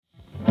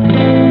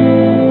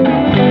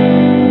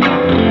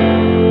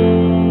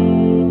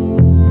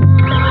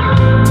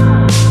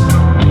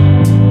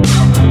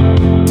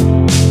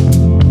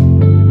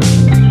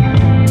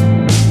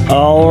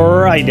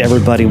right,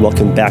 everybody,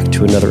 welcome back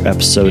to another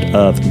episode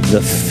of The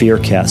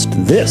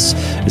Fearcast. This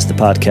is the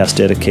podcast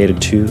dedicated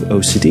to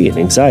OCD and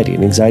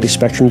anxiety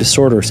spectrum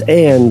disorders,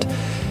 and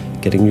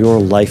getting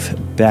your life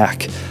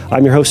back.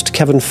 I'm your host,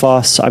 Kevin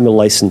Foss. I'm a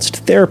licensed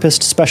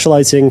therapist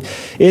specializing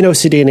in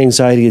OCD and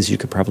anxiety, as you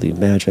could probably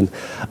imagine.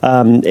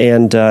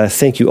 And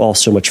thank you all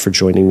so much for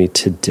joining me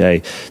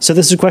today. So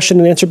this is a question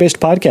and answer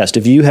based podcast.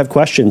 If you have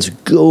questions,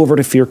 go over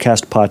to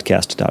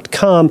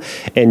fearcastpodcast.com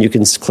and you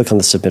can click on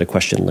the submit a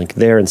question link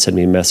there and send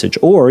me a message.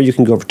 Or you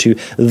can go over to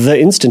the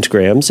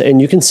Instagrams and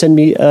you can send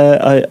me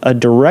a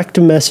direct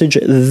message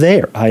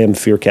there. I am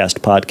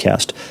Fearcast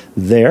Podcast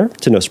there,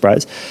 to no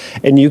surprise.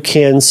 And you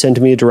can send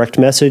me a direct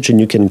message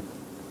and you can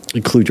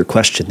include your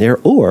question there,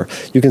 or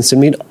you can send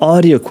me an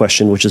audio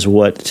question, which is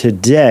what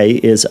today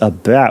is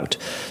about.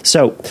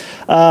 So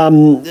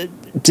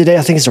today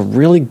I think is a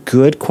really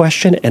good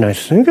question, and I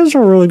think it's a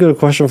really good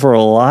question for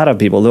a lot of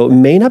people, though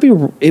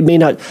it may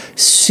not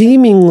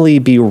seemingly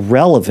be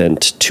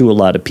relevant to a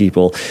lot of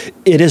people.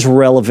 It is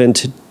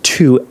relevant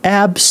to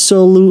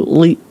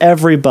absolutely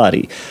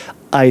everybody,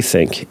 I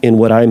think, in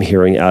what I'm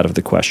hearing out of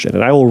the question.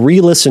 And I will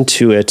re-listen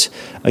to it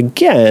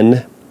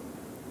again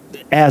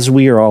as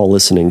we are all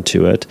listening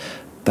to it.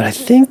 But I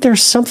think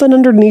there's something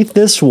underneath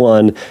this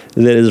one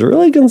that is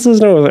really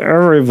consistent with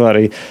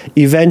everybody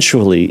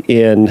eventually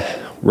in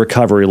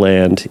recovery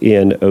land,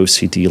 in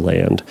OCD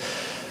land.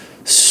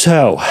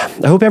 So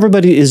I hope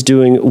everybody is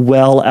doing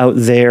well out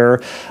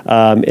there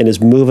and is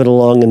moving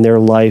along in their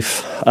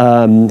life.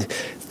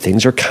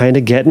 Things are kind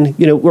of getting,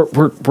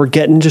 we're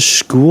getting to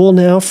school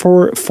now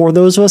for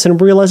those of us,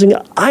 and realizing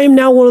I am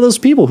now one of those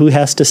people who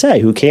can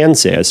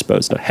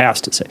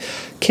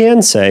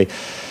say,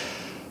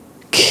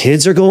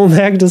 kids are going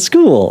back to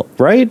school,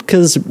 right?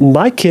 Because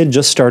my kid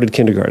just started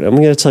kindergarten. I'm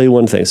going to tell you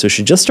one thing. So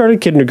she just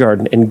started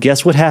kindergarten, and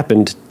guess what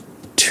happened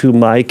to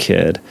my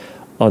kid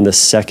on the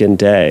second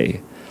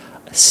day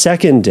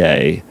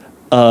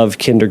of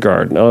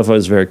kindergarten? I don't know if I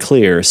was very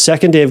clear.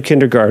 Second day of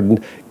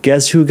kindergarten,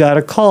 guess who got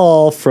a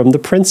call from the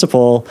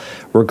principal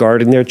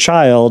regarding their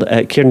child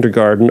at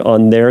kindergarten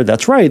on their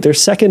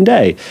second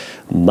day?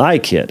 My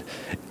kid.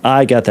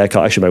 I got that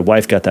call. Actually, my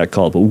wife got that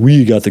call, but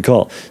we got the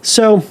call.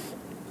 So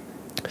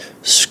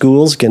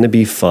school's going to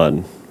be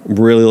fun. I'm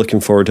really looking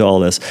forward to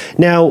all this.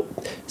 Now,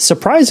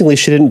 surprisingly,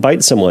 she didn't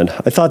bite someone.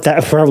 I thought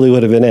that probably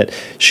would have been it.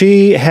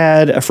 She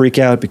had a freak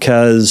out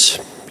because,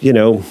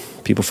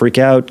 people freak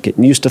out,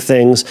 getting used to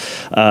things.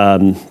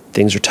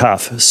 Things are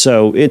tough.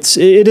 So it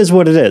is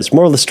what it is.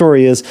 Moral of the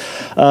story is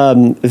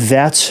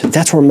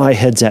that's where my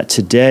head's at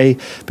today.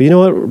 But you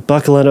know what?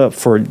 Buckling up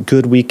for a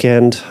good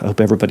weekend. I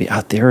hope everybody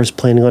out there is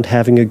planning on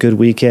having a good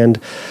weekend.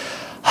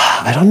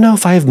 I don't know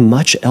if I have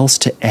much else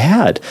to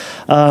add.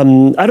 I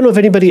don't know if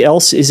anybody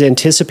else is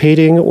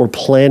anticipating or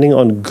planning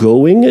on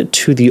going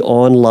to the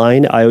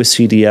online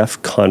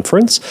IOCDF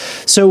conference.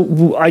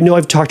 So I know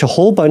I've talked a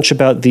whole bunch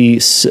about the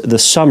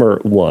summer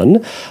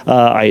one.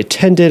 I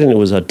attended, and it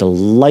was a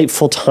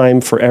delightful time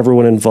for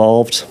everyone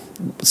involved.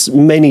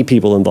 Many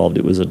people involved.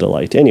 It was a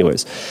delight.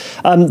 Anyways,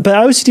 but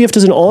IOCDF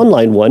does an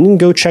online one, and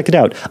go check it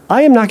out.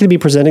 I am not going to be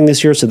presenting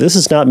this year, so this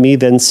is not me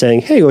then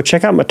saying, hey, go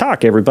check out my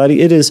talk,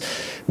 everybody. It is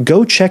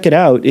go check it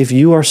out if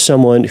you are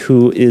someone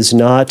who is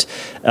not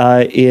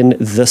in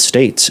the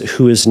States,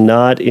 who is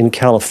not in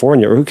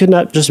California, or who could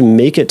not just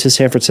make it to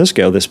San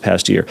Francisco this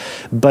past year,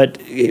 but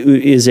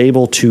is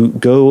able to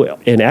go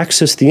and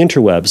access the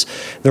interwebs.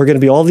 There are going to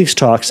be all these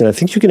talks, and I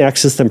think you can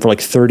access them for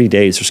like 30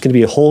 days. There's going to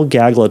be a whole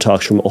gaggle of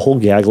talks from a whole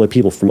gaggle of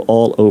people from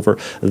all over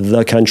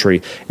the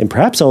country, and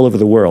perhaps all over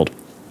the world.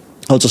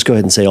 I'll just go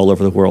ahead and say all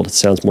over the world. It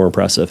sounds more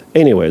impressive.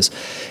 Anyways,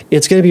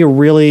 it's going to be a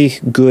really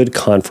good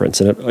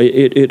conference, and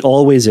it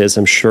always is.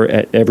 I'm sure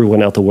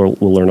everyone out the world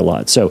will learn a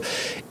lot. So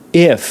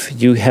if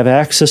you have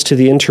access to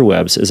the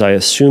interwebs, as I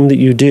assume that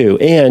you do,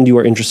 and you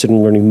are interested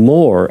in learning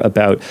more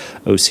about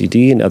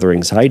OCD and other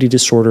anxiety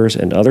disorders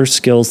and other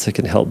skills that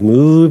can help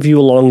move you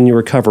along in your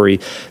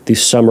recovery, the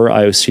summer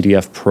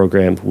IOCDF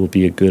program will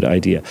be a good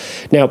idea.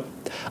 Now,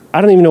 I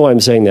don't even know why I'm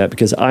saying that,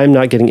 because I'm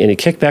not getting any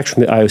kickback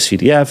from the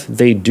IOCDF.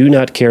 They do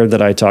not care that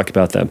I talk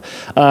about them.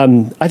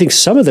 I think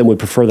some of them would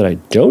prefer that I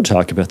don't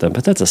talk about them,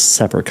 but that's a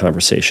separate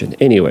conversation.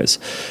 Anyways,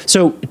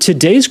 so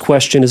today's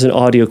question is an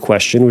audio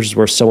question, which is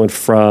where someone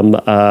from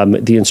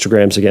the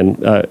Instagrams, again,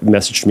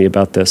 messaged me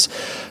about this.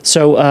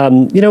 So,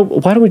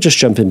 why don't we just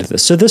jump into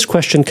this? So this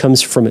question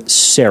comes from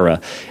Sarah,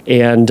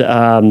 and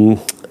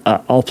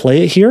I'll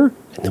play it here,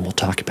 and then we'll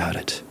talk about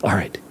it. All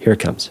right, here it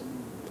comes.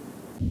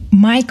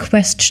 My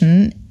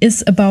question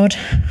is about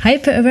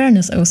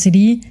hyperawareness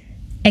OCD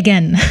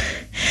again.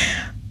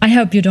 I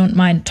hope you don't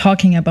mind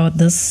talking about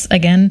this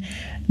again,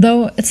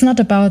 though it's not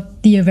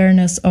about the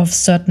awareness of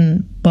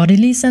certain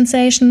bodily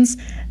sensations.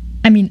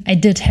 I mean, I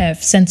did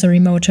have sensory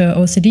motor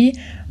OCD,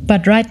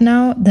 but right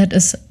now that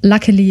is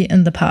luckily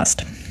in the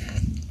past.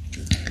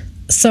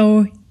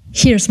 So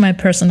here's my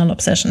personal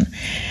obsession.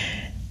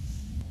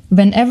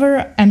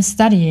 Whenever I'm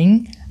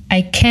studying,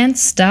 I can't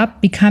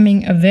stop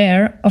becoming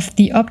aware of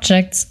the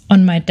objects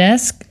on my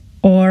desk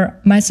or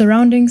my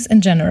surroundings in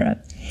general.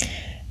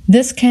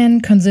 This can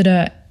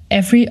consider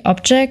every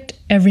object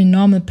every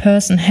normal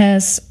person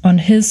has on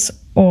his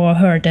or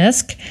her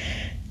desk.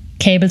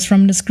 Cables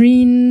from the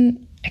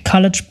screen, a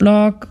college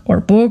block or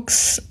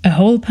books, a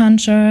hole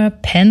puncher,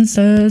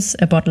 pencils,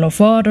 a bottle of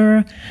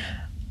water.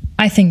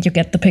 I think you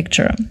get the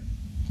picture.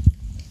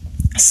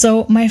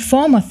 So my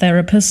former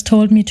therapist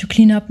told me to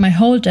clean up my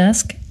whole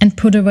desk and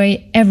put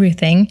away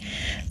everything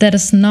that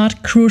is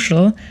not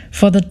crucial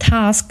for the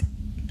task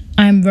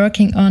I'm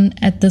working on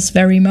at this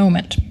very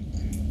moment.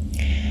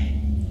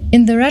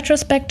 In the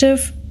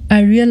retrospective,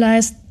 I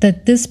realized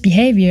that this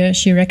behavior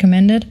she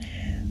recommended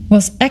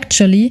was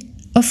actually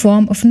a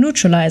form of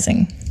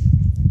neutralizing.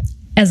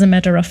 As a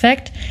matter of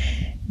fact,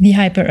 the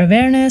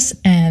hyperawareness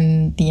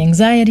and the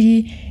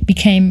anxiety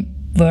became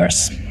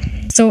worse.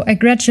 So I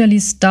gradually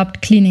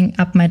stopped cleaning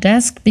up my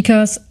desk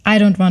because I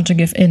don't want to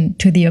give in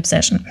to the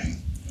obsession.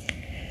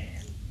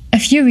 A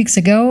few weeks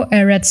ago,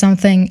 I read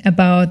something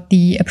about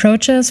the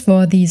approaches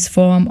for these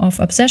form of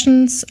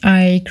obsessions.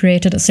 I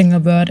created a single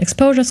word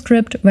exposure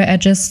script where I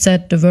just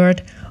said the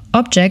word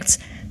objects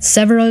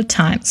several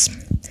times.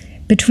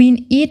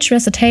 Between each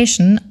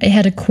recitation, I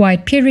had a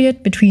quiet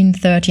period between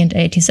 30 and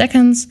 80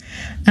 seconds,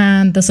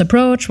 and this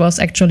approach was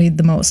actually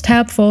the most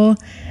helpful.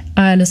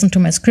 I listened to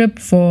my script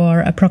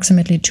for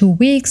approximately 2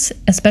 weeks,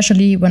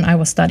 especially when I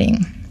was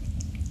studying.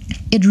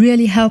 It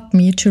really helped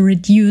me to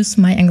reduce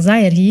my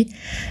anxiety,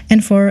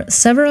 and for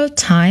several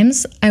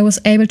times I was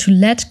able to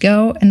let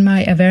go and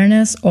my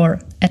awareness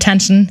or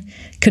attention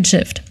could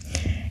shift.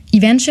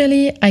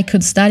 Eventually, I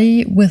could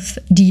study with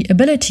the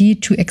ability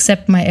to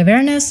accept my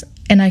awareness,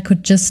 and I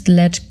could just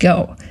let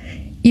go,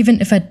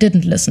 even if I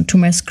didn't listen to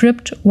my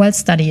script while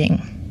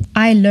studying.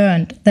 I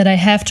learned that I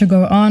have to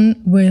go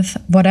on with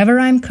whatever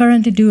I'm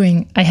currently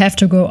doing. I have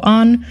to go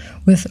on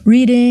with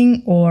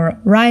reading or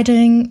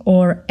writing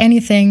or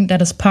anything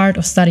that is part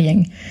of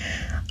studying.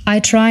 I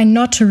try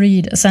not to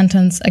read a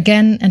sentence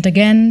again and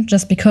again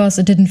just because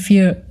it didn't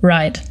feel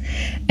right.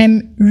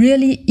 I'm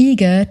really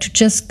eager to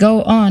just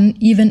go on,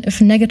 even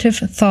if negative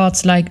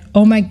thoughts like,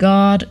 oh my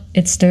God,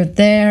 it's still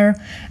there,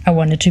 I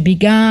want it to be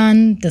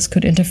gone, this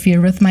could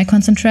interfere with my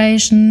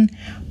concentration,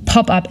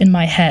 pop up in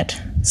my head.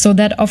 So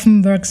that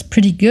often works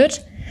pretty good.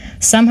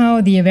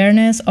 Somehow the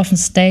awareness often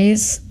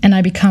stays and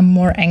I become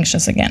more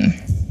anxious again.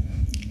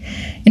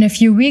 In a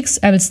few weeks,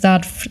 I will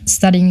start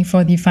studying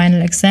for the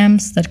final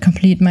exams that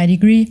complete my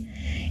degree.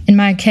 In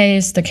my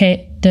case,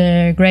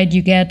 the grade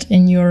you get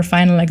in your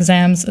final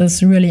exams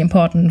is really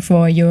important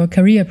for your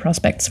career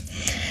prospects.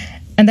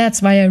 And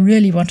that's why I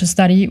really want to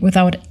study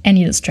without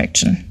any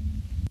distraction.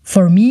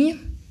 For me,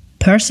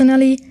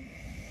 personally,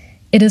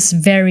 it is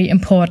very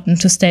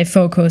important to stay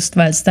focused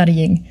while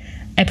studying.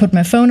 I put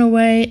my phone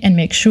away and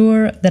make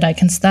sure that I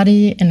can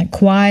study in a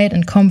quiet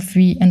and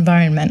comfy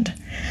environment.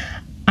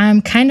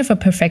 I'm kind of a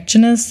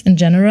perfectionist in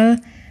general.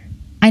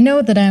 I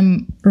know that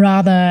I'm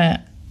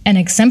rather an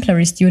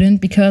exemplary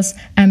student because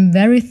I'm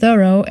very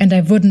thorough and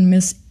I wouldn't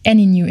miss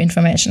any new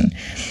information.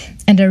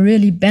 And I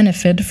really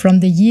benefit from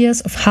the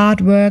years of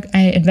hard work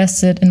I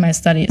invested in my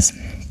studies.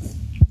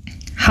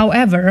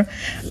 However,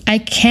 I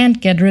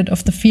can't get rid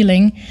of the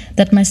feeling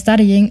that my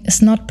studying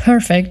is not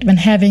perfect when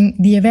having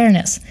the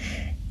awareness.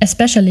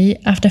 Especially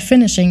after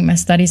finishing my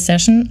study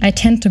session, I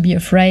tend to be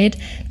afraid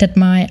that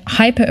my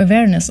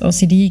hyper-awareness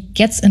OCD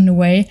gets in the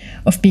way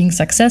of being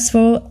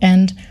successful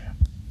and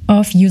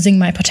of using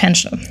my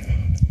potential.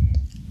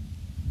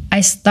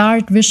 I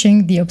start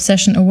wishing the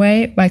obsession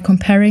away by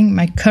comparing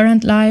my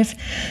current life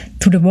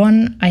to the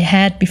one I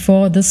had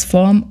before this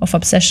form of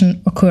obsession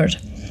occurred.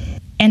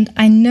 And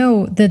I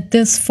know that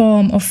this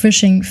form of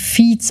wishing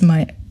feeds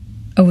my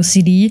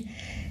OCD.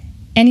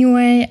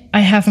 Anyway, I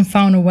haven't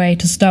found a way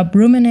to stop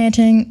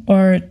ruminating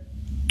or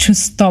to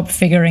stop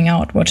figuring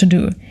out what to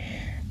do.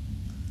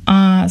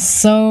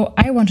 So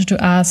I wanted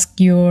to ask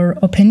your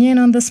opinion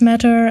on this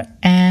matter,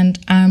 and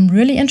I'm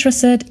really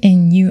interested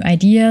in new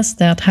ideas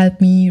that help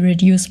me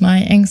reduce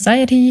my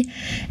anxiety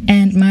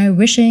and my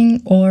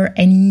wishing or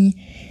any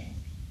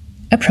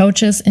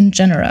approaches in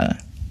general.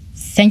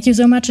 Thank you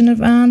so much in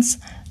advance.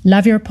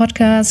 Love your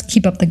podcast.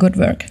 Keep up the good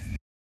work.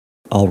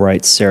 All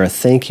right, Sarah,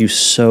 thank you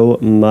so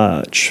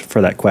much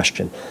for that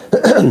question.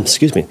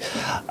 Excuse me.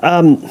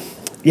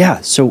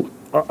 So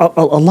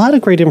a lot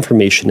of great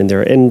information in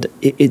there, and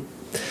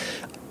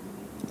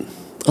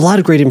a lot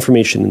of great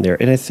information in there.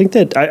 And I think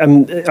that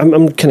I'm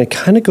going to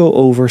kind of go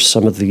over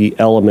some of the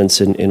elements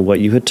in what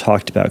you had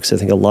talked about, because I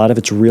think a lot of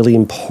it's really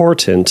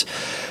important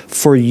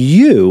for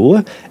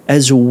you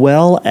as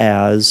well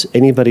as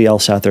anybody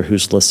else out there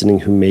who's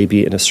listening who may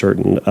be in a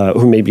certain,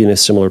 who may be in a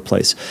similar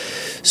place.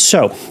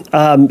 So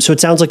it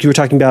sounds like you were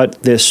talking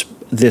about this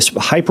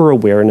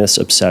hyper-awareness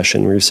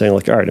obsession where you're saying,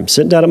 like, all right, I'm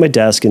sitting down at my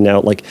desk and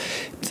now, like,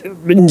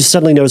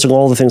 suddenly noticing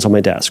all the things on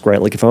my desk,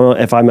 right? Like, if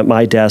I'm at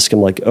my desk,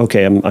 I'm like,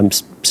 okay, I'm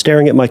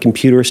staring at my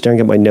computer, staring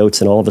at my notes,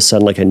 and all of a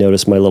sudden, like, I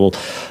notice my little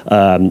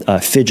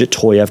fidget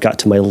toy I've got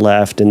to my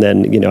left, and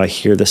then, I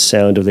hear the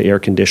sound of the air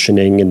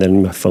conditioning, and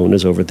then my phone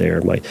is over there,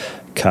 my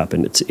cup,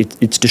 and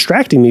it's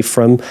distracting me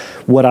from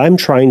what I'm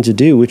trying to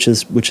do, which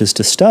is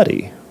to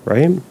study,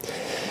 right?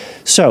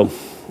 So,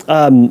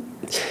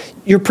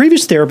 your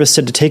previous therapist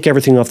said to take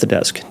everything off the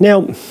desk.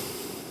 Now,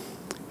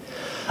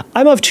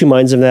 I'm of two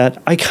minds of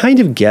that. I kind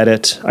of get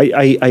it.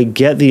 I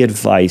get the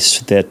advice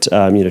that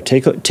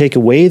take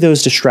away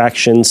those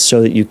distractions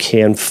so that you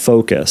can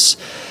focus.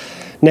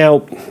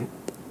 Now,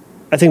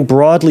 I think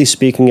broadly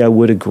speaking, I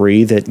would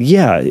agree that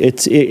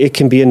it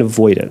can be an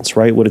avoidance,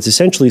 right? What it's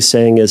essentially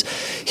saying is,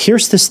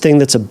 here's this thing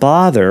that's a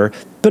bother,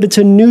 but it's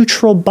a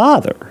neutral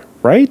bother,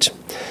 right?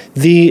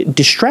 The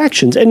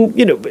distractions, and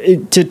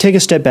to take a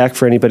step back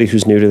for anybody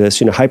who's new to this,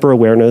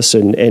 hyperawareness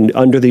and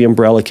under the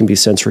umbrella can be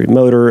sensory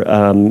motor,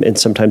 and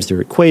sometimes they're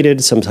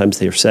equated, sometimes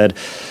they're said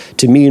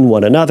to mean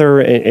one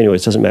another.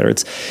 Anyways, it doesn't matter.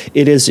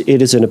 It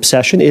is an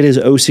obsession. It is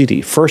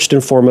OCD. First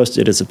and foremost,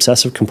 it is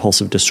obsessive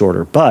compulsive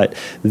disorder. But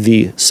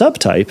the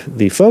subtype,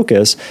 the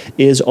focus,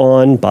 is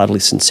on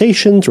bodily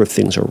sensations or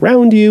things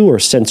around you or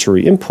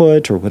sensory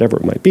input or whatever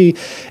it might be,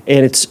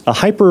 and it's a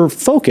hyper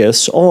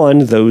focus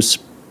on those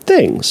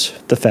things,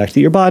 the fact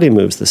that your body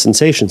moves, the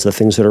sensations, the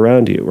things that are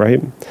around you,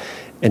 right?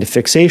 And a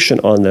fixation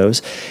on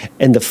those.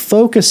 And the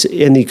focus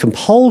and the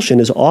compulsion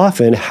is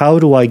often, how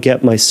do I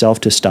get myself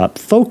to stop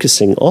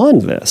focusing on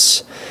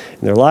this?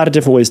 And there are a lot of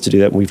different ways to do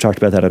that, and we've talked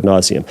about that ad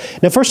nauseum.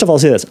 Now, first of all, I'll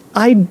say this.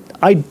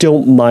 I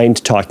don't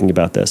mind talking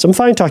about this. I'm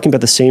fine talking about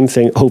the same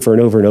thing over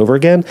and over and over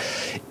again.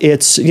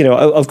 It's,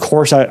 of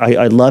course,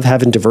 I love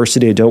having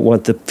diversity. I don't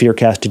want the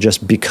Fearcast to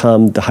just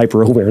become the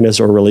Hyperawareness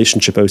or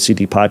Relationship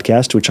OCD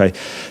podcast, which I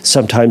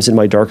sometimes in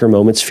my darker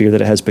moments fear that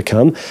it has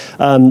become.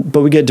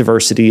 But we get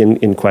diversity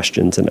in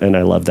questions, and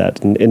I love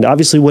that. And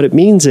obviously what it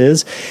means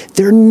is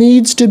there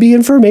needs to be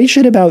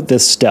information about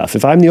this stuff.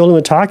 If I'm the only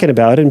one talking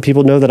about it and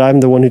people know that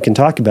I'm the one who can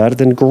talk about it,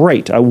 then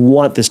great. I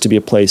want this to be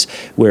a place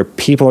where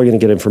people are going to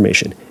get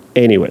information.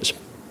 Anyways.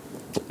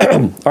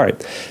 All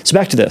right. So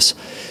back to this.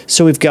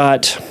 So we've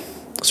got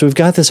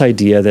this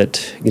idea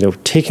that,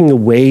 taking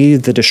away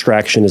the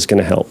distraction is going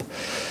to help.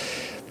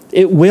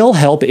 It will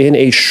help in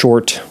a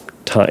short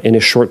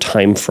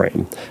time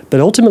frame. But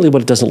ultimately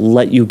what it doesn't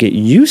let you get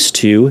used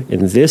to,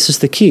 and this is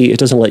the key, it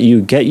doesn't let you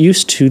get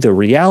used to the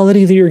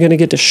reality that you're going to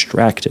get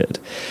distracted.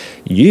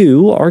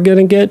 You are going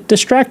to get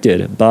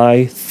distracted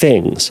by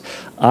things.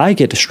 I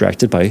get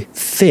distracted by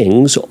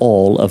things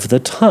all of the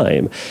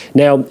time.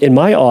 Now, in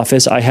my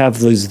office, I have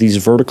these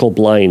vertical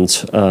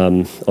blinds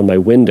on my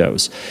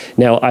windows.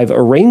 Now, I've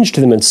arranged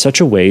them in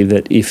such a way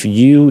that if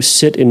you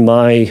sit in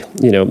my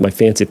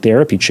fancy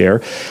therapy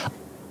chair,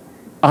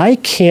 I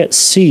can't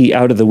see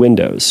out of the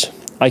windows.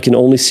 I can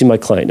only see my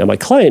client. Now, my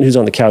client, who's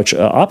on the couch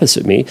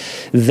opposite me,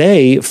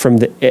 they, from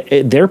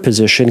their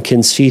position,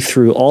 can see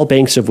through all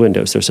banks of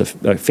windows. There's a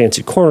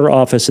fancy corner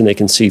office, and they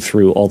can see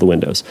through all the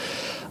windows.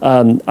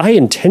 I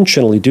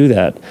intentionally do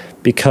that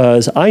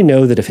because I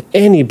know that if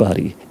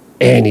anybody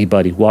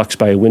walks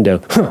by a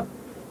window, I'm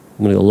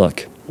going to go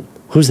look.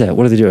 Who's that?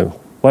 What are they doing?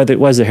 Why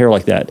is their hair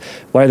like that?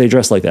 Why are they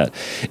dressed like that?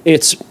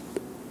 It's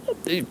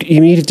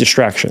immediate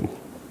distraction.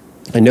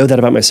 I know that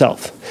about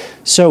myself.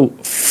 So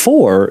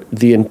for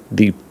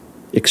the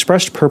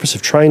expressed purpose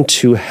of trying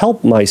to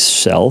help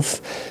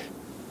myself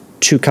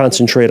to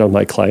concentrate on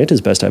my client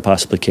as best I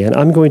possibly can,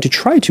 I'm going to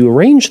try to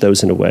arrange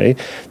those in a way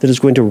that is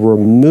going to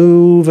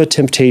remove a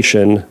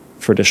temptation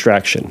for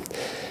distraction.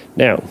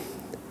 Now,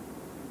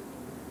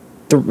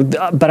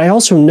 but I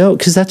also know,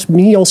 because that's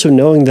me also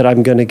knowing that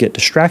I'm going to get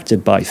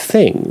distracted by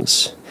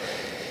things.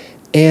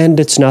 And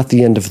it's not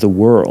the end of the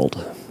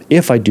world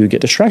if I do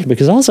get distracted,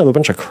 because I also have a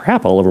bunch of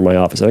crap all over my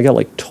office. I got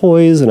like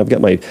toys, and I've got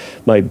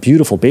my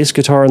beautiful bass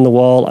guitar on the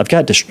wall. I've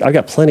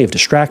got plenty of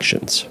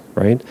distractions,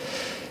 right?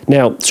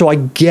 Now, so I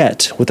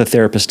get what the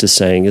therapist is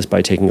saying is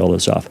by taking all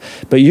those off,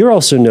 but you're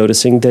also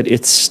noticing that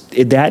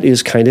that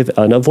is kind of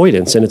an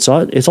avoidance, and it's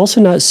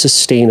also not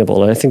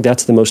sustainable. And I think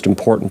that's the most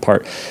important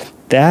part.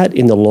 That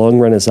in the long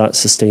run is not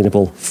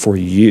sustainable for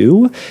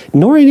you,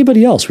 nor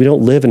anybody else. We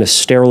don't live in a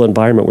sterile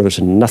environment where there's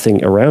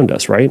nothing around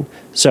us, right?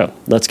 So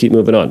let's keep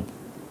moving on.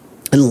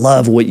 I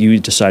love what you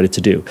decided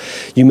to do.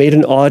 You made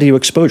an audio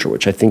exposure,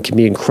 which I think can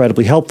be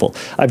incredibly helpful.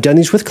 I've done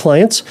these with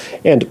clients,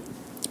 and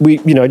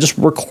I just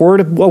record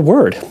a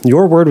word.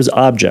 Your word was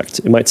object.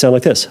 It might sound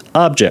like this.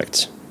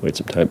 Objects. Wait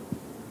some time.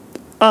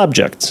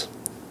 Objects.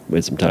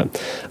 Wait some time.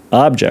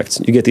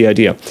 Objects. You get the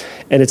idea.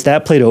 And it's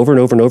that played over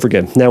and over and over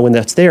again. Now, when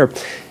that's there,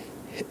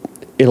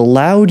 it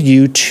allowed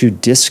you to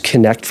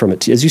disconnect from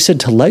it. As you said,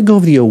 to let go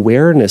of the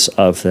awareness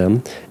of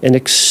them and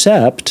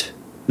accept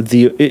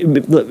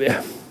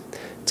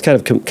it's kind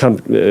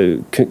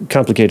of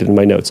complicated in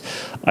my notes.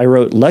 I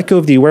wrote, let go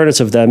of the awareness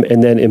of them,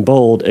 and then in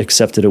bold,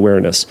 accepted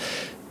awareness.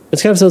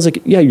 It kind of sounds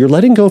like, you're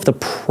letting go of the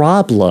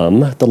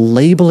problem, the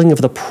labeling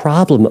of the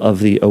problem of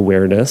the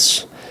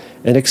awareness,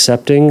 and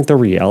accepting the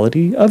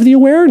reality of the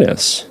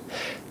awareness.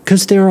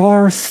 Because there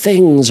are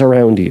things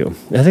around you.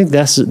 I think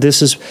this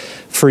is,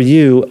 for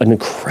you, an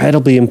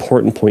incredibly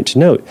important point to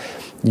note.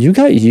 You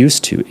got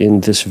used to,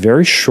 in this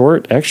very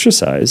short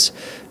exercise,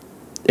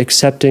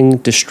 accepting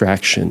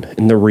distraction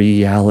and the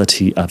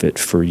reality of it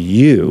for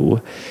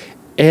you,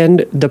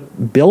 and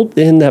build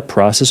in that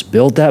process,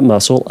 build that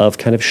muscle of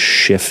kind of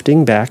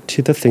shifting back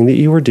to the thing that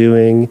you were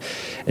doing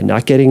and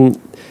not getting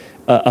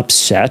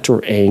upset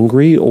or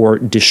angry or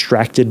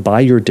distracted by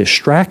your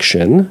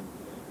distraction,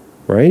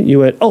 right? You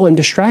went, oh, I'm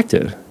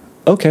distracted.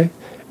 Okay.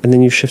 And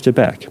then you shifted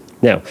back.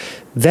 Now,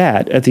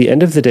 that, at the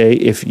end of the day,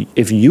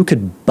 if you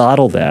could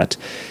bottle that,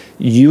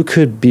 you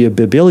could be a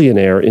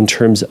billionaire in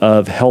terms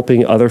of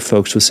helping other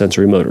folks with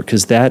sensory motor,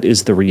 because that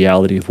is the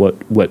reality of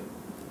what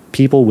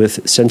people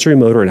with sensory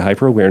motor and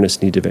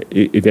hyperawareness need to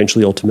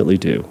eventually ultimately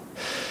do.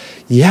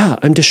 Yeah,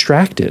 I'm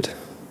distracted.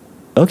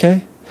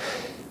 Okay.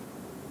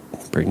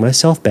 Bring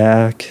myself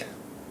back.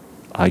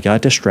 I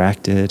got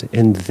distracted,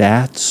 and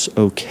that's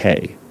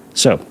okay.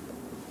 So,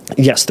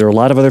 yes, there are a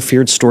lot of other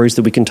feared stories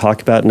that we can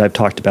talk about, and I've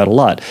talked about a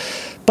lot.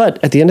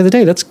 But at the end of the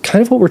day, that's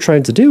kind of what we're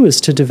trying to do,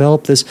 is to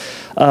develop this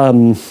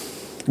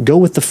go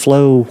with the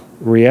flow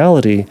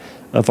reality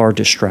of our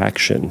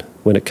distraction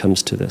when it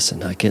comes to this,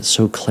 and not get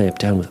so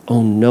clamped down with,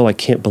 oh no, I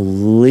can't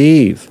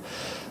believe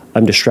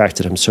I'm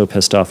distracted. I'm so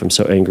pissed off. I'm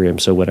so angry. I'm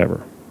so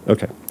whatever.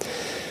 Okay.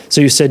 So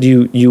you said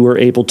you were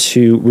able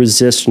to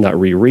resist not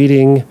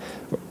rereading,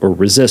 or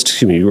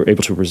you were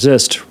able to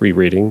resist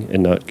rereading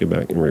and not go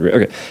back and reread.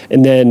 Okay.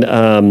 And then,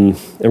 and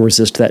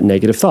resist that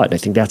negative thought. And I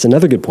think that's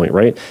another good point,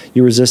 right?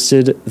 You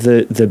resisted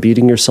the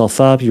beating yourself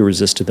up. You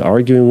resisted the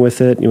arguing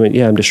with it. You went,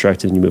 yeah, I'm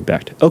distracted, and you moved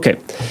back to, okay.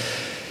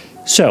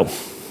 So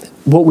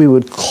what we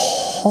would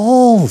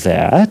call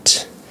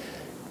that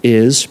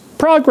is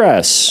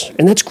progress.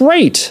 And that's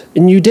great.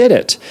 And you did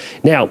it.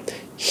 Now,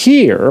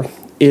 here's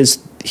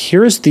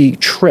the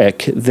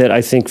trick that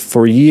I think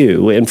for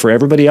you and for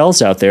everybody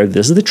else out there,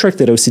 this is the trick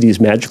that OCD is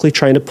magically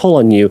trying to pull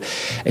on you.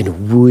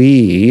 And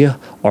we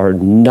are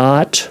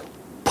not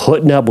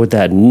putting up with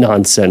that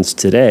nonsense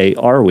today,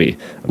 are we?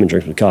 I'm going to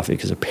drink some coffee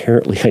because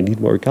apparently I need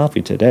more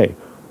coffee today.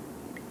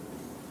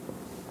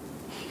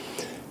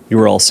 You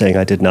were all saying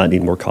I did not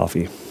need more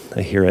coffee.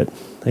 I hear it.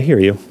 I hear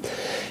you.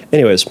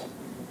 Anyways,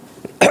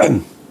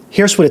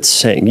 here's what it's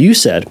saying. You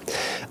said,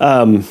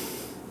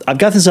 I've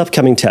got this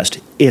upcoming test.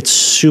 It's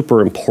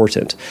super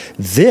important.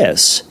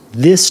 This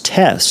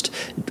test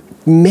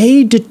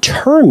may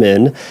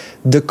determine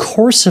the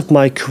course of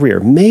my career,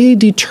 may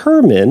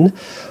determine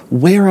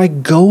where I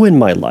go in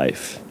my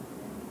life.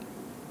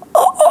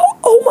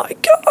 Oh my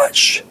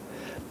gosh.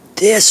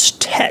 This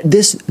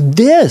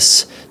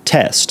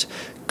test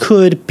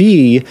could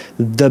be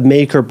the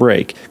make or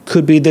break,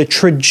 could be the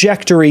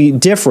trajectory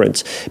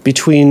difference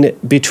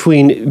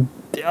between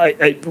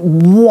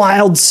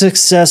wild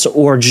success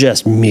or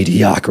just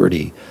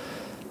mediocrity.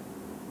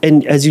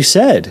 And as you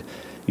said,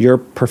 you're a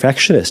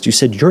perfectionist. You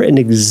said you're an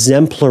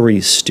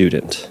exemplary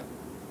student,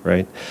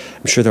 right?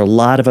 I'm sure there are a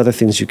lot of other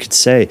things you could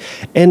say.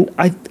 And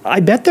I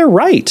bet they're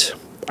right.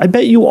 I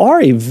bet you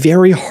are a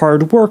very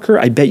hard worker.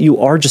 I bet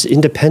you are just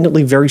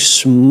independently very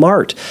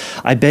smart.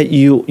 I bet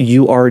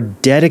you are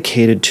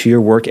dedicated to your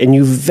work, and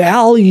you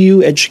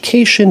value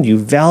education. You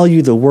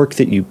value the work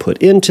that you put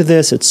into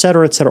this, et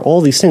cetera, all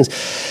these things.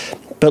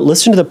 But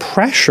listen to the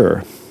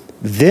pressure.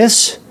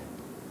 This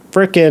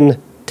frickin'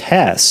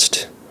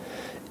 test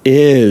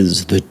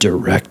is the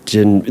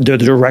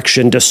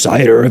direction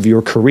decider of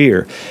your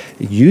career.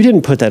 You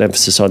didn't put that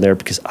emphasis on there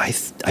because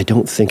I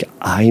don't think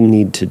I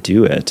need to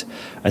do it.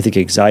 I think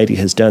anxiety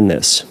has done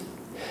this.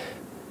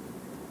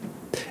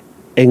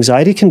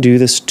 Anxiety can do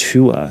this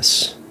to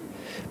us,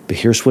 but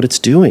here's what it's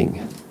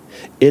doing.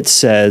 It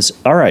says,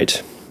 all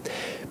right,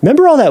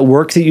 remember all that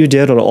work that you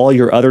did on all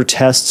your other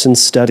tests and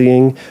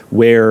studying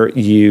where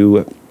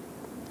you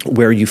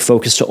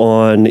focused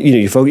on,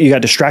 you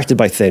got distracted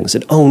by things,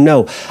 and oh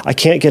no, I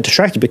can't get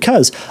distracted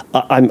because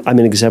I'm an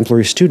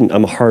exemplary student.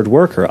 I'm a hard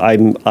worker.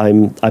 I'm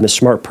a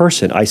smart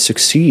person. I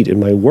succeed in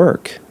my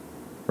work,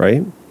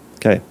 right?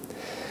 Okay.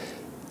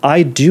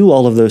 I do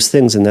all of those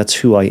things, and that's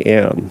who I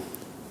am.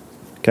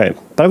 Okay.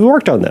 But I've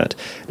worked on that,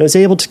 and I was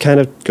able to kind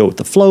of go with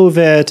the flow of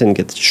it and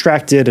get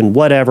distracted and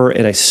whatever,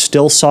 and I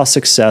still saw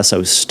success. I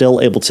was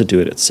still able to do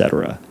it,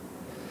 etc.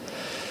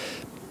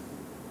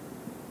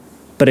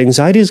 But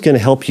anxiety is going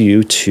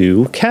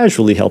to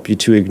casually help you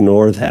to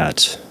ignore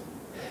that,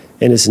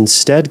 and is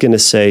instead going to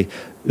say,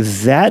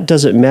 that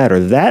doesn't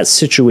matter. That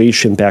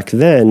situation back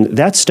then,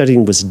 that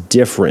studying was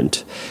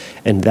different,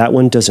 and that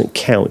one doesn't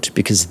count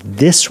because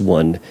this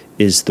one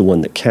is the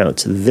one that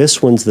counts.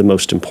 This one's the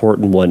most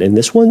important one, and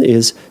this one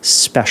is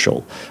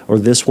special, or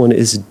this one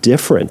is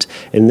different,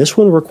 and this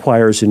one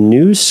requires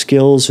new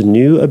skills,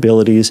 new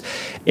abilities,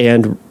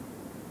 and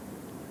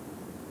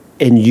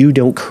you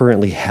don't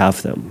currently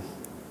have them.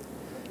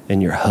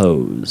 And you're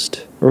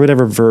hosed, or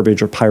whatever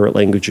verbiage or pirate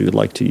language you would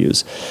like to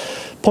use.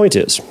 Point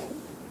is,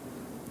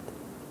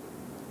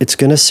 it's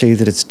going to say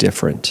that it's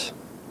different.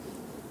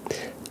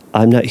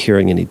 I'm not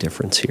hearing any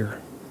difference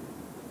here.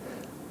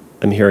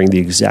 I'm hearing the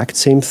exact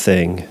same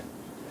thing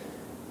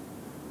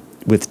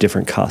with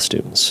different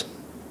costumes.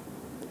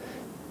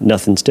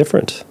 Nothing's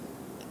different.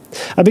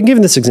 I've been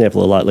giving this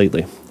example a lot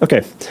lately.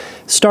 Okay,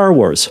 Star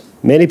Wars.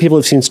 Many people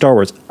have seen Star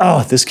Wars.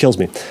 Oh, this kills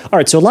me. All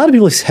right, so a lot of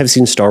people have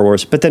seen Star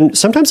Wars, but then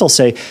sometimes I'll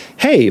say,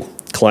 hey,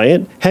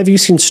 client, have you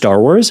seen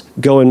Star Wars?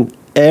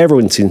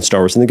 Everyone's seen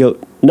Star Wars. And they go,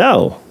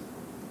 no.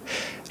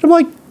 And I'm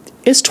like,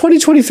 It's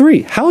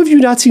 2023. How have you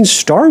not seen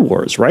Star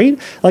Wars, right?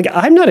 Like,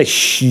 I'm not a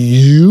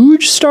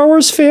huge Star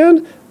Wars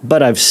fan,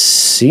 but I've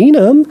seen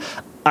them.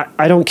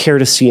 I don't care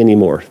to see any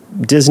more.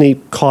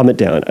 Disney, calm it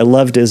down. I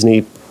love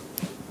Disney.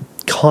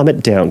 Calm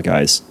it down,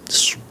 guys.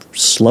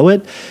 Slow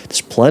it.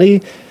 There's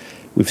plenty.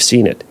 We've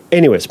seen it.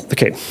 Anyways,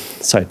 okay,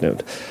 side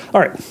note.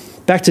 All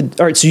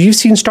right, so you've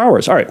seen Star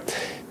Wars. All right.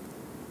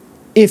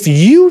 If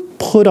you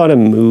put on a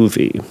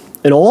movie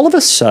and all of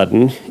a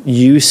sudden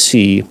you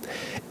see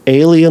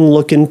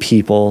alien-looking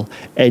people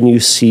and you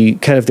see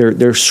kind of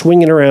they're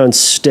swinging around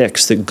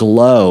sticks that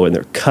glow and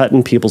they're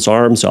cutting people's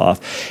arms off,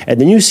 and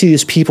then you see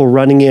these people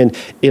running in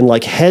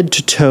like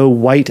head-to-toe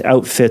white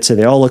outfits and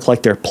they all look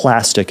like they're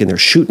plastic and they're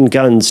shooting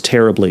guns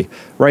terribly,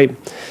 right?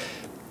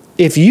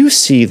 If you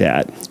see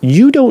that,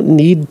 you don't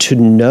need to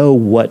know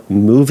what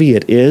movie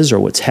it is or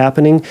what's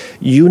happening.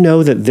 You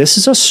know that this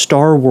is a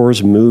Star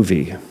Wars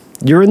movie.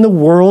 You're in the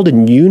world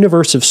and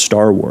universe of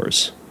Star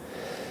Wars.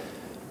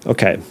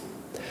 Okay.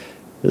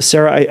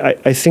 Sarah,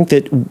 I think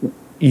that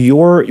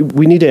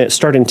we need to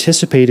start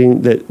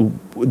anticipating that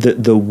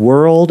the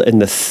world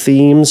and the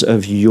themes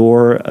of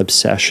your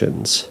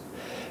obsessions.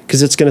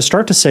 Because it's going to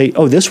start to say,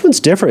 oh, this one's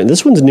different,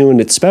 this one's new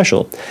and it's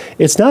special.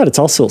 It's not, it's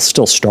also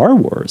still Star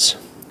Wars,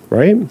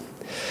 right?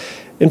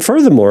 And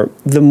furthermore,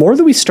 the more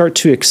that we start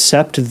to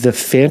accept the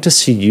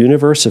fantasy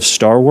universe of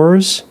Star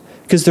Wars,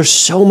 because there's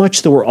so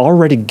much that we're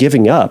already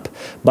giving up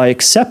by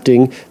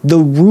accepting the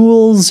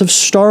rules of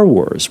Star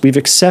Wars. We've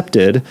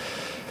accepted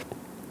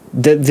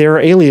that there are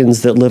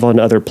aliens that live on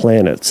other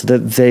planets,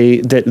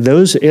 that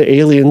those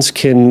aliens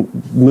can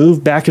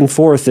move back and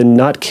forth and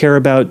not care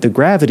about the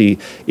gravity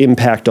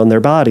impact on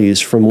their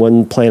bodies from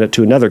one planet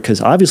to another,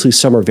 because obviously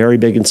some are very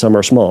big and some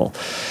are small.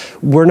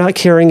 We're not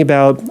caring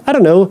about, I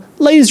don't know,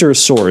 laser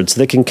swords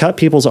that can cut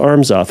people's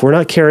arms off. We're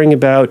not caring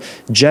about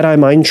Jedi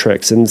mind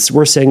tricks, and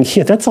we're saying,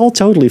 yeah, that's all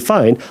totally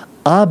fine.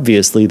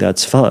 Obviously,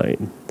 that's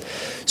fine.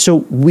 So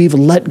we've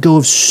let go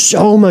of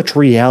so much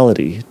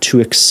reality to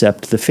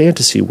accept the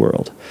fantasy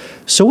world.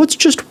 So what's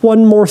just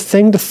one more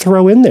thing to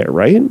throw in there,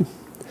 right?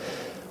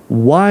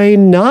 Why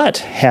not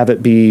have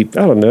it be,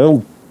 I don't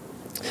know,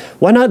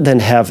 why not then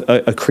have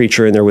a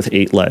creature in there with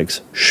 8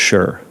 legs?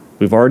 Sure.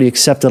 We've already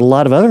accepted a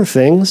lot of other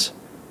things.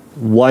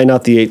 Why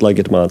not the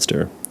 8-legged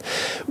monster?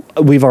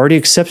 We've already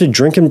accepted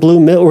drinking blue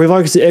milk, or we've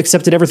already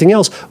accepted everything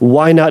else.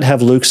 Why not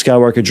have Luke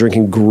Skywalker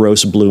drinking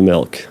gross blue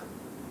milk?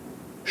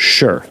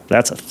 Sure,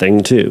 that's a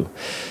thing too.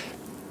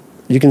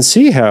 You can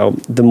see how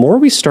the more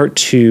we start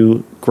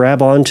to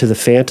grab onto the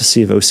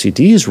fantasy of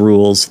OCD's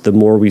rules, the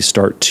more we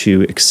start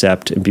to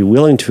accept and be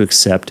willing to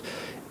accept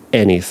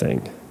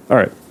anything. All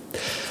right.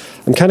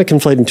 I'm kind of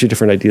conflating two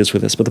different ideas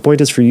with this, but the point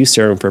is for you,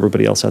 Sarah, and for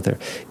everybody else out there,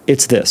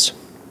 it's this.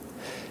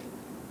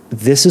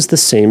 This is the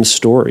same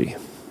story.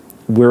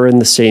 We're in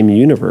the same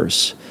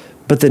universe.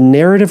 But the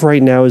narrative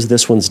right now is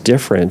this one's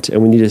different,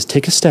 and we need to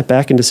take a step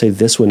back and to say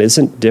this one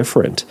isn't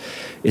different.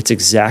 It's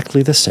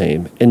exactly the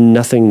same, and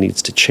nothing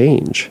needs to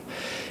change,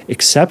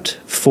 except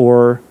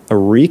for a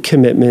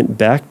recommitment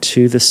back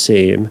to the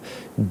same,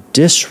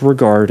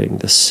 disregarding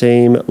the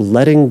same,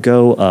 letting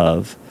go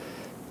of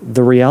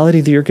the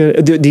reality that you're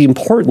going to, the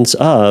importance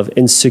of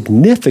and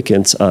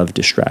significance of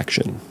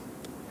distraction.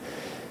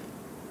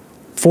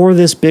 For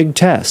this big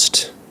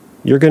test,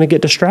 you're going to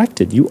get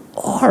distracted. You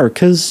are,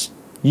 because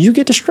you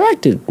get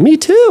distracted. Me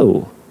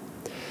too.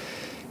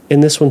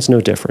 And this one's no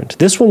different.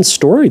 This one's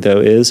story, though,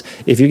 is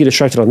if you get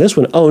distracted on this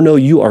one, oh no,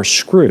 you are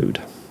screwed.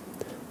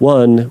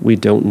 1, we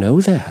don't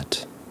know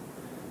that.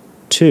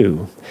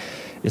 2,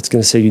 it's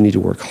going to say you need to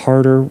work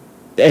harder.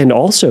 And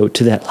also,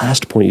 to that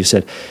last point you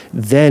said,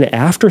 then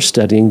after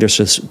studying, there's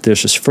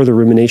just further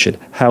rumination.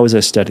 How was I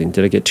studying?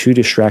 Did I get too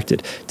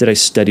distracted? Did I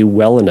study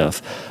well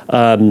enough?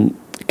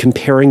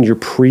 Comparing your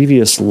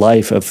previous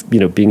life of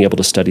being able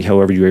to study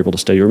however you were able to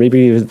study, or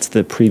maybe it's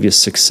the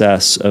previous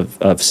success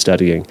of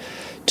studying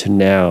to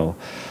now,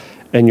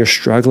 and you're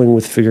struggling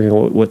with figuring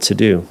out what to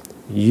do.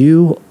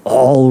 You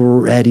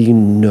already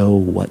know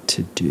what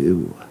to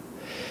do,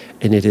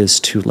 and it is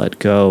to let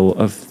go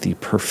of the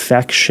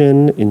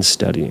perfection in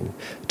studying,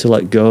 to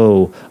let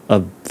go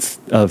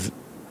of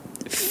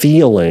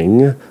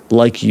feeling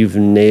like you've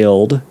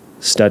nailed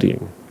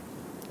studying.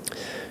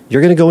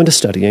 You're going to go into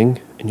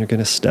studying, and you're going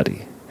to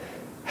study.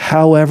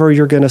 However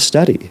you're going to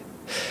study.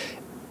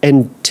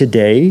 And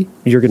today,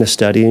 you're going to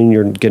study and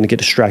you're going to get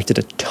distracted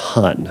a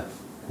ton.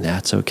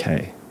 That's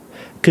okay,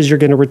 because you're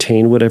going to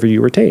retain whatever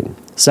you retain.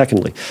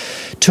 Secondly,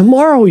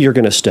 tomorrow you're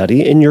going to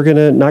study and you're going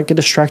to not get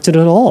distracted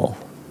at all.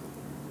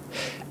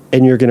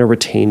 And you're going to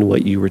retain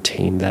what you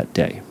retained that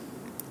day.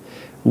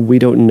 We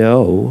don't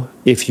know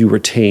if you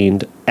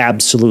retained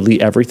absolutely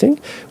everything.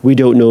 We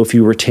don't know if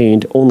you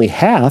retained only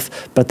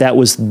half, but that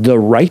was the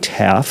right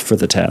half for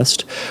the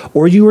test,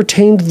 or you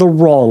retained the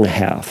wrong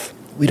half.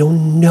 We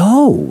don't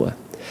know.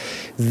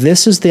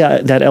 This is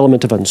that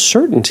element of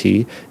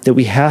uncertainty that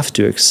we have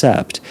to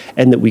accept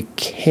and that we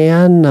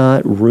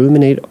cannot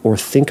ruminate or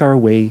think our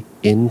way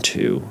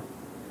into.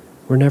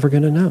 We're never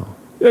going to know.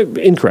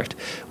 Incorrect.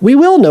 We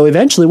will know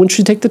eventually once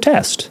you take the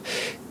test.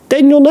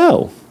 Then you'll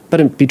know.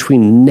 But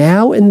between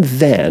now and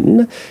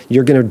then,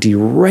 you're going to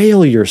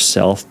derail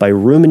yourself by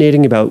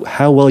ruminating about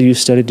how well you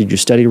studied. Did you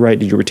study right?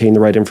 Did you retain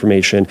the right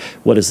information?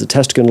 What is the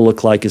test going to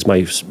look like? Is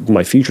my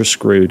future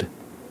screwed?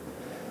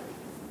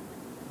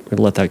 We're going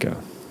to let that go.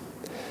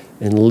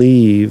 And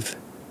leave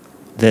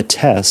the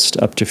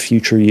test up to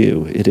future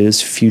you. It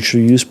is future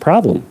you's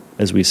problem,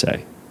 as we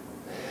say.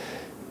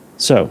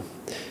 So,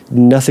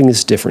 nothing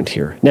is different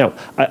here. Now,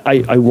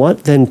 I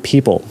want then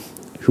people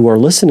who are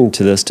listening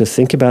to this to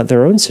think about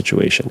their own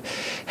situation.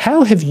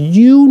 How have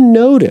you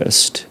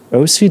noticed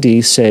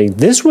OCD saying,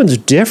 this one's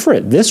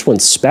different, this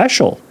one's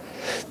special?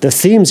 The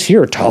themes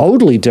here are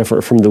totally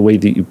different from the way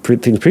that you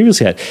things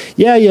previously had.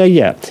 Yeah.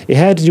 It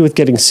had to do with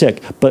getting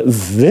sick, but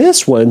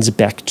this one's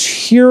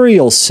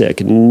bacterial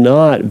sick,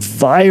 not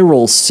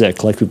viral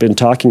sick like we've been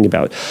talking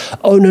about.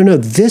 Oh, no,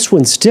 this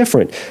one's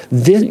different.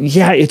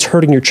 It's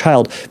hurting your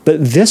child,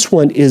 but this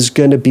one is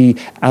going to be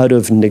out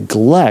of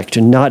neglect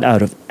and not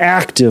out of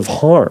active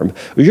harm.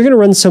 Or you're going to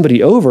run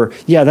somebody over.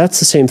 Yeah, that's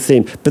the same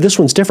thing, but this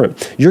one's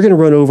different. You're going to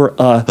run over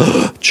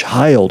a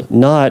child,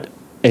 not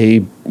a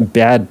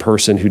bad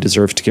person who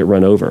deserves to get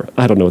run over.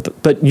 I don't know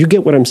but you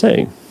get what I'm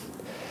saying.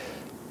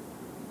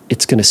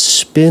 It's going to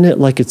spin it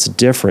like it's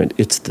different.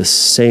 It's the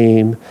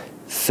same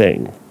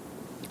thing.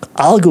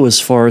 I'll go as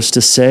far as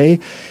to say,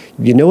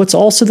 you know what's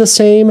also the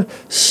same?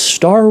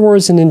 Star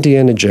Wars and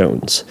Indiana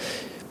Jones.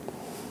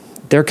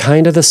 They're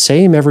kind of the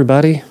same,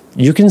 everybody.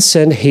 You can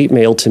send hate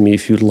mail to me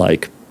if you'd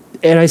like.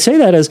 And I say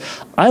that as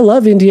I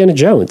love Indiana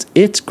Jones.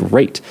 It's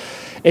great.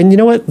 And you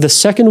know what? The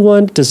second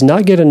one does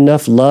not get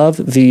enough love.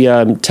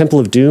 The Temple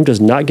of Doom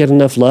does not get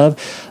enough love.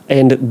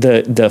 And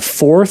the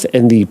fourth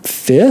and the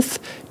fifth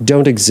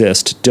don't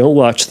exist. Don't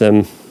watch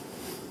them.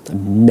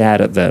 I'm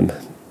mad at them.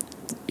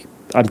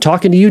 I'm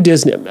talking to you,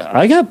 Disney.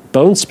 I got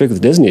bones to pick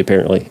with Disney,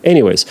 apparently.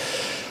 Anyways.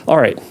 All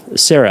right,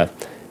 Sarah,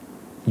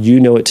 you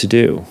know what to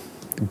do.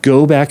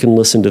 Go back and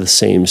listen to the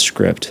same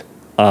script,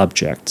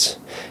 objects.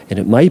 And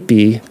it might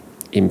be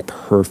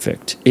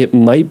imperfect. It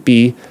might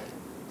be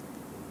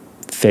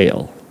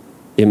fail.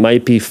 It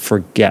might be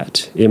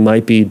forget. It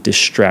might be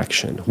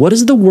distraction. What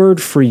is the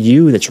word for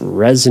you that's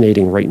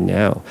resonating right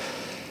now?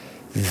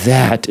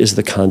 That is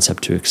the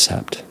concept to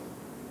accept.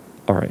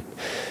 All right.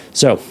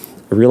 So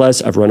I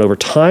realize I've run over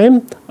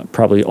time,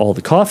 probably all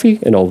the coffee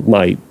and all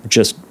my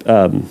just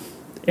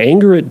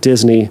anger at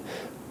Disney.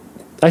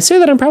 I say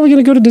that I'm probably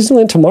going to go to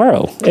Disneyland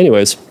tomorrow.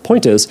 Anyways,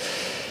 point is,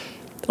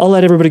 I'll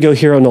let everybody go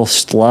here and I'll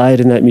slide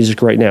in that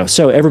music right now.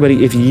 So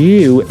everybody, if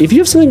you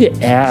have something to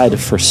add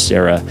for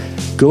Sarah,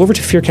 go over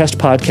to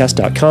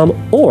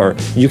fearcastpodcast.com, or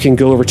you can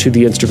go over to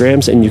the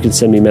Instagrams and you can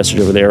send me a message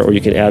over there, or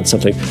you can add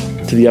something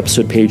to the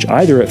episode page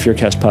either at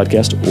Fearcast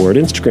Podcast or at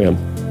Instagram.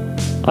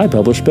 I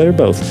publish better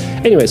both.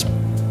 Anyways,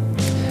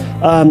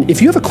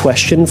 if you have a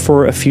question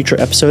for a future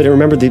episode, and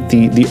remember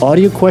the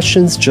audio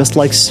questions, just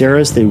like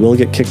Sarah's, they will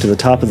get kicked to the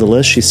top of the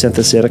list. She sent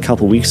this in a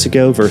couple weeks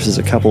ago versus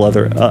a couple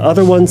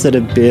other ones that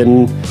have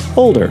been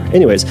older.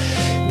 Anyways,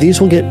 these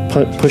will get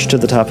pushed to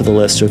the top of the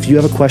list. So if you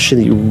have a question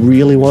that you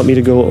really want me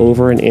to go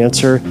over and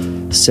answer,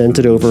 send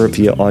it over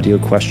via audio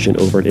question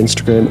over at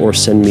Instagram, or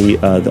send me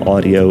the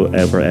audio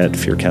over at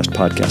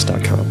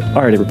fearcastpodcast.com.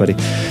 All right, everybody.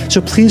 So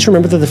please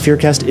remember that the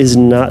Fearcast is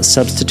not a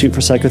substitute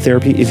for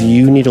psychotherapy. If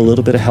you need a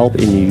little bit of help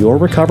in your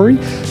recovery,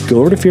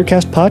 go over to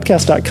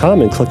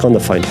fearcastpodcast.com and click on the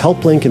Find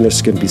Help link, and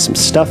there's going to be some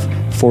stuff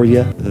for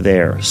you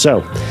there.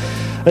 So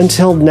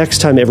until next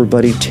time,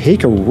 everybody,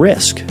 take a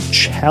risk,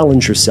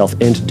 challenge yourself,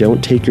 and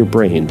don't take your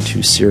brain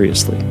too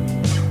seriously.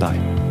 Bye.